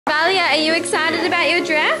are you excited about your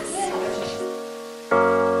dress?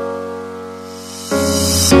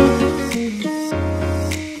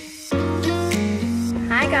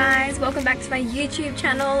 Hi guys, welcome back to my YouTube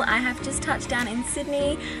channel. I have just touched down in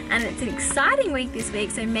Sydney and it's an exciting week this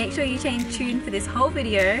week, so make sure you stay tuned for this whole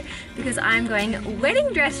video because I'm going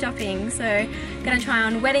wedding dress shopping. So gonna try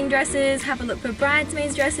on wedding dresses, have a look for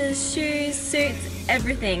bridesmaids dresses, shoes, suits,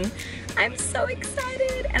 everything. I'm so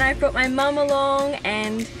excited and I brought my mum along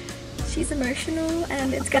and she's emotional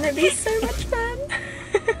and it's gonna be so much fun.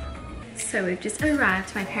 So we've just arrived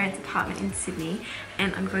to my parents' apartment in Sydney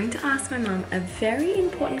and I'm going to ask my mum a very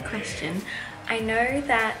important question. I know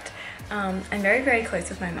that I'm very close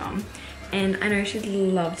with my mum and I know she'd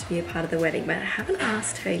love to be a part of the wedding, but I haven't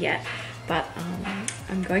asked her yet. But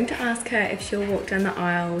I'm going to ask her if she'll walk down the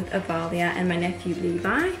aisle with Avalia and my nephew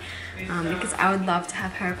Levi because I would love to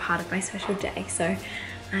have her a part of my special day. So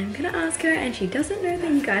I'm gonna ask her and she doesn't know that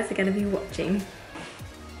you guys are gonna be watching.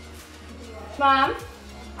 Mom?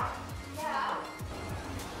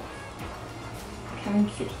 Come and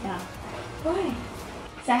sit here. Why?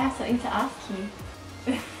 Because I have something to ask you.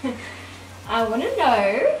 I want to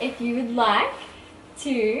know if you would like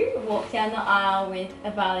to walk down the aisle with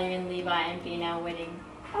Avalia and Levi and be in our wedding.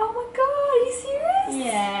 Oh my god, are you serious?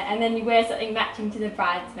 Yeah, and then you wear something matching to the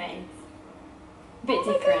bridesmaids. A bit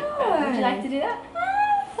different, but would you like to do that?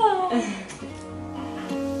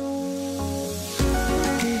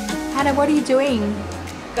 Hannah, what are you doing?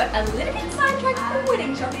 Got a little bit sidetracked for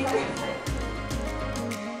wedding shopping.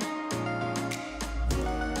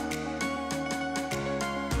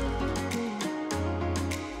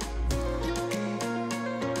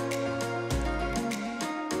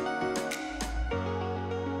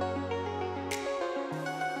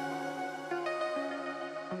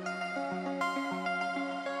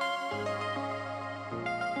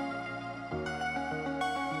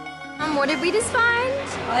 What did we just find?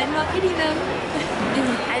 I'm not eating them.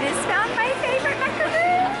 I just found my favourite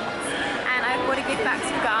macaroons and I bought a gift back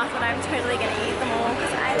to Garth and I'm totally going to eat them all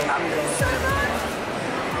because I love them so much.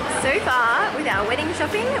 So far with our wedding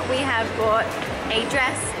shopping we have bought a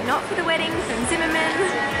dress not for the wedding from Zimmermann,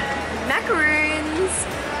 macaroons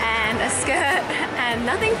and a skirt and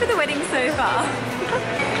nothing for the wedding so far.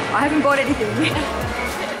 I haven't bought anything.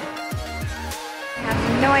 I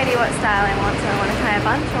have no idea what style I want, so I want to try a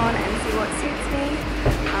bunch on and see what suits me,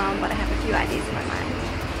 but I have a few ideas in my mind.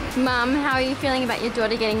 Mum, how are you feeling about your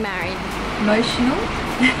daughter getting married? Emotional.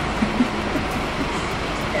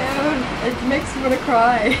 It makes me want to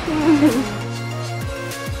cry.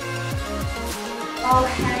 Oh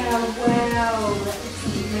Hannah, wow, that's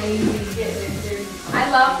amazing.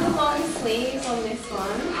 I love the long sleeves on this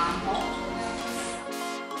one.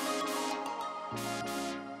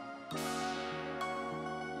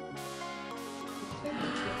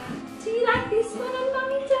 Do you like this one on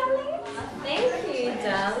Mummy, darling? Thank you,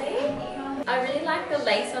 darling. I really like the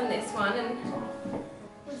lace on this one and it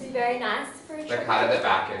would be very nice for a The cut at the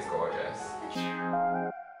back is gorgeous.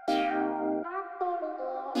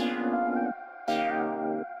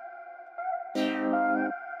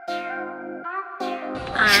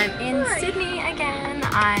 I'm in Sydney again.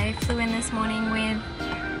 I flew in this morning with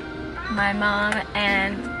my mom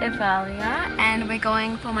and Avalia and we're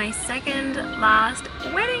going for my second last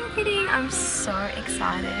wedding fitting. I'm so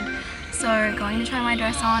excited. So going to try my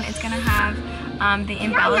dress on. It's going to have the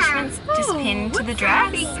embellishments just pinned to the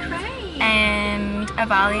dress and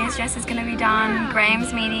Avalia's dress is going to be done.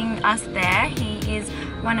 Graham's meeting us there. He is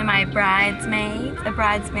one of my bridesmaids, a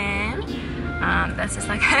bridesman. That's just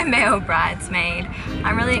like a male bridesmaid.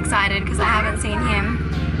 I'm really excited because I haven't seen him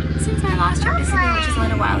since my last trip to Sydney, which is a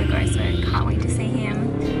little while ago, so can't wait to see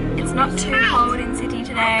him. It's not too cold in Sydney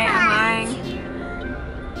today. I'm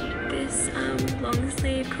wearing this long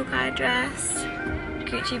sleeve Kook-Eye dress,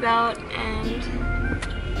 Gucci belt, and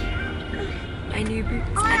my new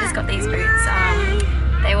boots. I just got these boots.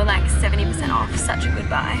 They were like 70% off. Such a good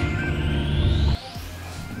buy.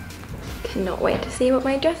 Cannot wait to see what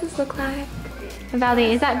my dresses look like.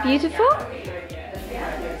 Valley, is that beautiful?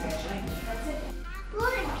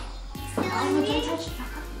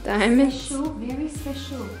 Diamonds. Special, very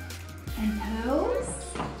special. And pearls?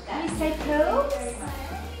 Can you say pearls?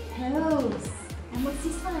 Pearls. And what's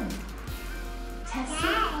this one?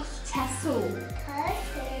 Tassel? Tassel.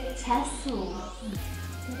 Tassel. Is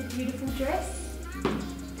that a beautiful dress?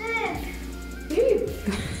 Boob.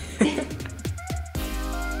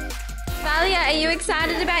 Valia, are you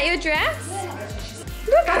excited about your dress?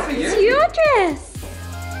 Look, it's your dress.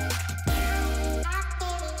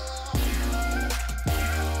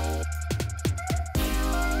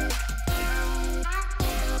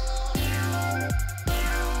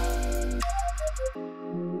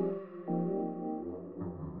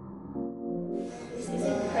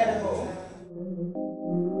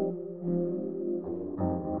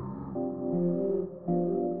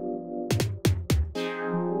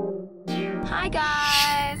 Hi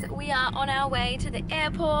guys, we are on our way to the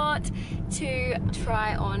airport to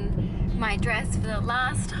try on my dress for the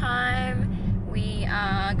last time. We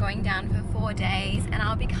are going down for 4 days and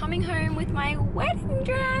I'll be coming home with my wedding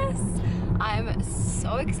dress. I'm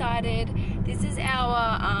so excited. This is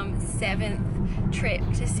our 7th trip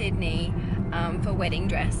to Sydney for wedding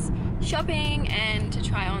dress shopping and to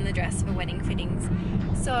try on the dress for wedding fittings.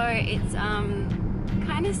 So it's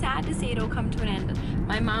kind of sad to see it all come to an end.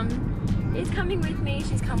 My mum is coming with me.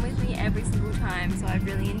 She's come with me every single time, so I've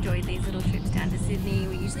really enjoyed these little trips down to Sydney.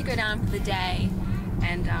 We usually go down for the day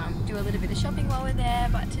and do a little bit of shopping while we're there,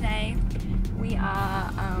 but today we are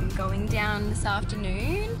going down this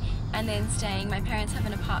afternoon and then staying. My parents have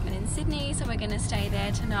an apartment in Sydney, so we're going to stay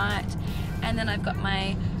there tonight, and then I've got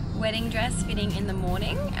my wedding dress fitting in the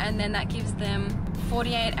morning, and then that gives them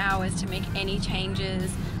 48 hours to make any changes.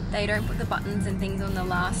 They don't put the buttons and things on the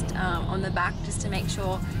last on the back just to make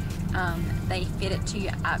sure they fit it to you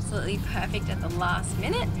absolutely perfect at the last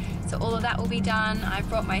minute. So all of that will be done. I've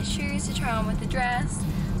brought my shoes to try on with the dress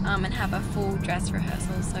and have a full dress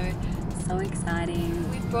rehearsal, so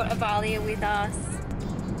exciting. We've brought Avalia with us.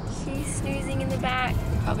 She's snoozing in the back.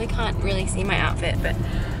 You probably can't really see my outfit, but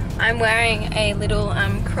I'm wearing a little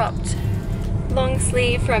cropped long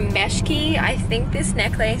sleeve from Meshki. I think this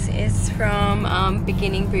necklace is from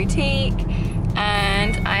Beginning Boutique,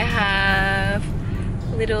 and I have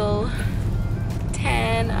little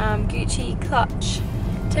tan Gucci clutch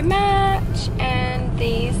to match, and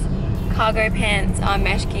these cargo pants are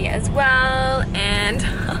Meshki as well, and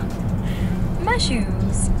my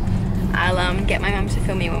shoes. I'll get my mum to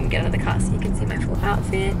film me when we get out of the car so you can see my full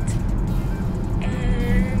outfit.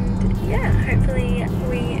 And yeah, hopefully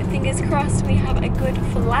fingers crossed, we have a good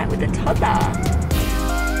flight with the toddler.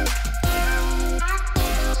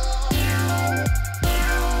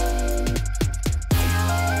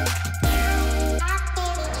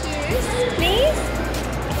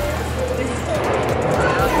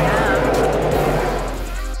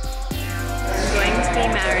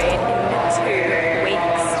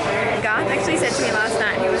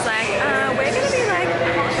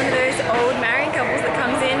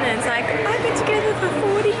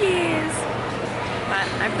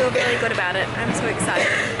 I feel really good about it. I'm so excited.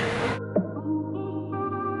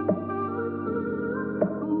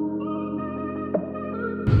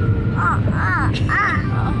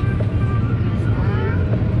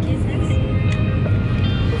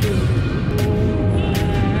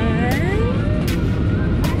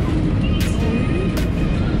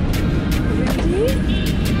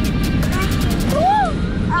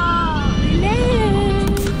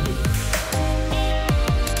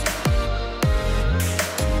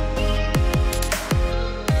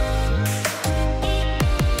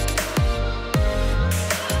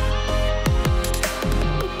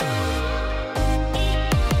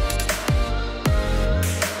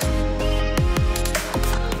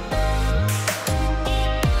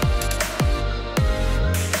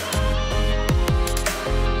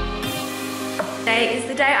 Today is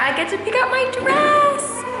the day I get to pick up my dress.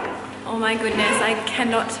 Oh my goodness, I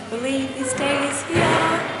cannot believe this day is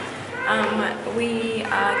here. We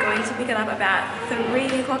are going to pick it up about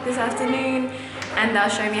 3 o'clock this afternoon, and they'll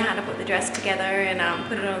show me how to put the dress together and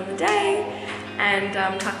put it on the day and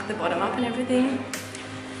tuck the bottom up and everything.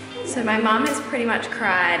 So my mum has pretty much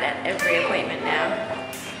cried at every appointment now,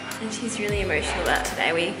 and she's really emotional about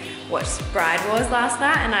today. We watched Bride Wars last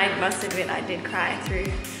night, and I must admit I did cry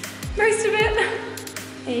through most of it.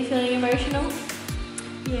 Are you feeling emotional?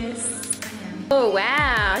 Yes, I am. Oh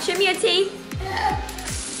wow, show me your teeth.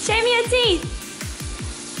 Show me your teeth.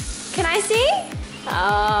 Can I see?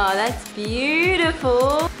 Oh, that's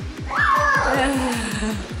beautiful.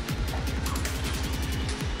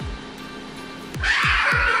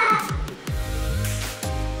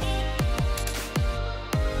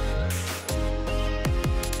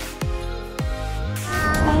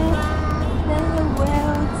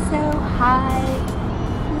 High,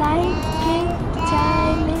 like a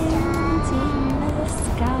diamond in the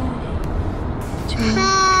sky.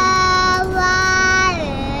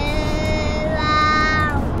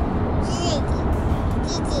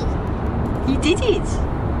 You did it!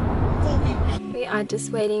 We are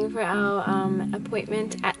just waiting for our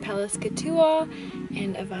appointment at Palace Couture,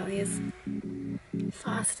 and Avalia's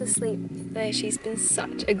fast asleep. She's been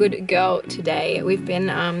such a good girl today. We've been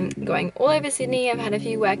going all over Sydney. I've had a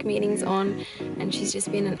few work meetings on, and she's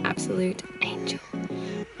just been an absolute angel,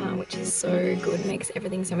 which is so good. Makes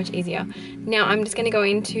everything so much easier. Now I'm just going to go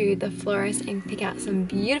into the florist and pick out some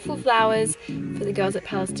beautiful flowers for the girls at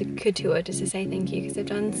Palace Couture, just to say thank you, because they've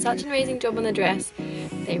done such an amazing job on the dress.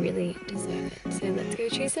 They really deserve it. So let's go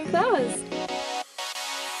choose some flowers.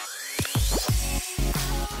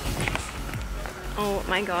 Oh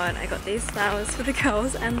my god, I got these flowers for the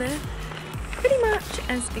girls and they're pretty much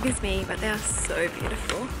as big as me, but they are so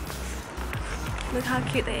beautiful. Look how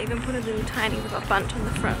cute, they even put a little tiny little bunch on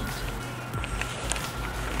the front.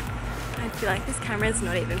 I feel like this camera is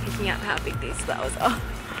not even picking up how big these flowers are.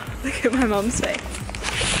 Look at my mom's face.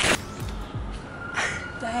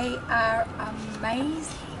 They are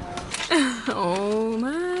amazing. Oh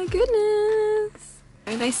my goodness.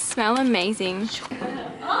 They smell amazing.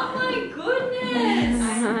 Oh my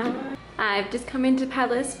goodness! I've just come into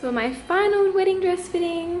Palace for my final wedding dress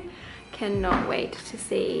fitting. Cannot wait to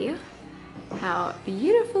see how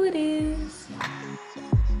beautiful it is.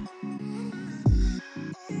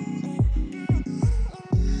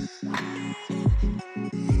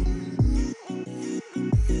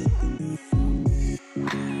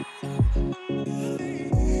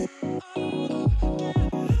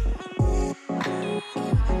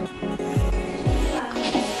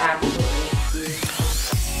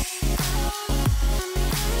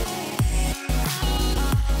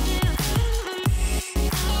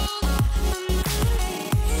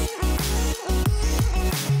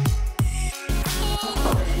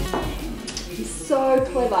 So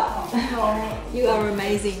clever. You are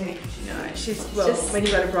amazing. No, she's, well, when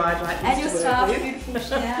you got a bride like this And your to staff work are with.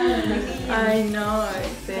 beautiful now. I know,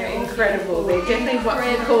 they're incredible. They're definitely what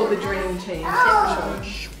we call the dream team, for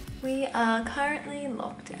sure. We are currently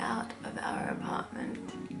locked out of our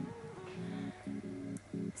apartment.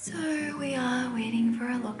 So we are waiting for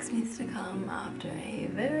our locksmiths to come after a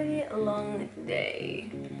very long day.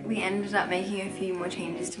 We ended up making a few more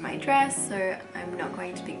changes to my dress, so I'm not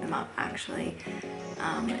going to pick them up actually.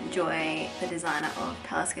 Joy, the designer of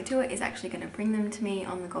Palace Couture, is actually going to bring them to me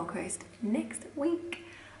on the Gold Coast next week.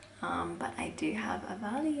 But I do have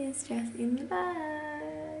Avalia's dress in the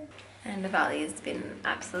bag. And Avalia's been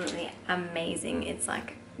absolutely amazing. It's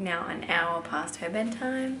like now an hour past her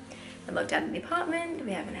bedtime. I locked out of the apartment,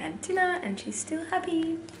 we haven't had dinner, and she's still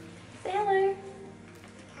happy. Say hello.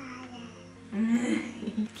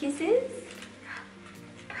 Kisses?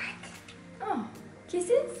 Oh,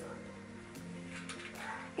 kisses?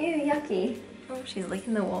 Ew, yucky. Oh, she's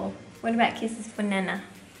licking the wall. What about kisses for Nana?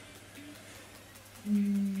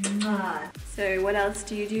 So what else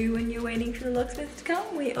do you do when you're waiting for the locksmith to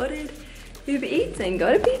come? We ordered Uber Eats and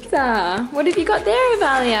got a pizza. What have you got there,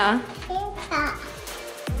 Avalia? Pizza.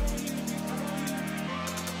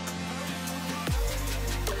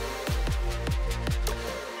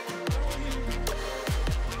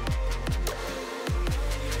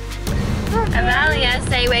 Avalia,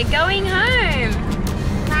 say we're going home.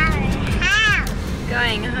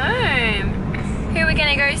 Going home. Who are we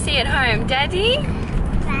gonna go see at home? Daddy?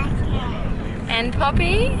 And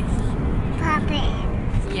Poppy? Puppy.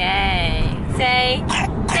 Yay. Say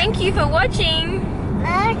thank you for watching.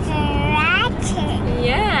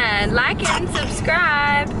 Yeah, like and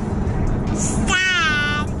subscribe.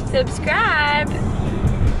 Subscribe.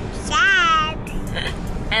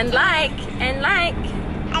 And like.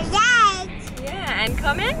 Yeah, and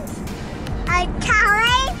comment.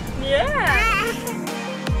 Yeah.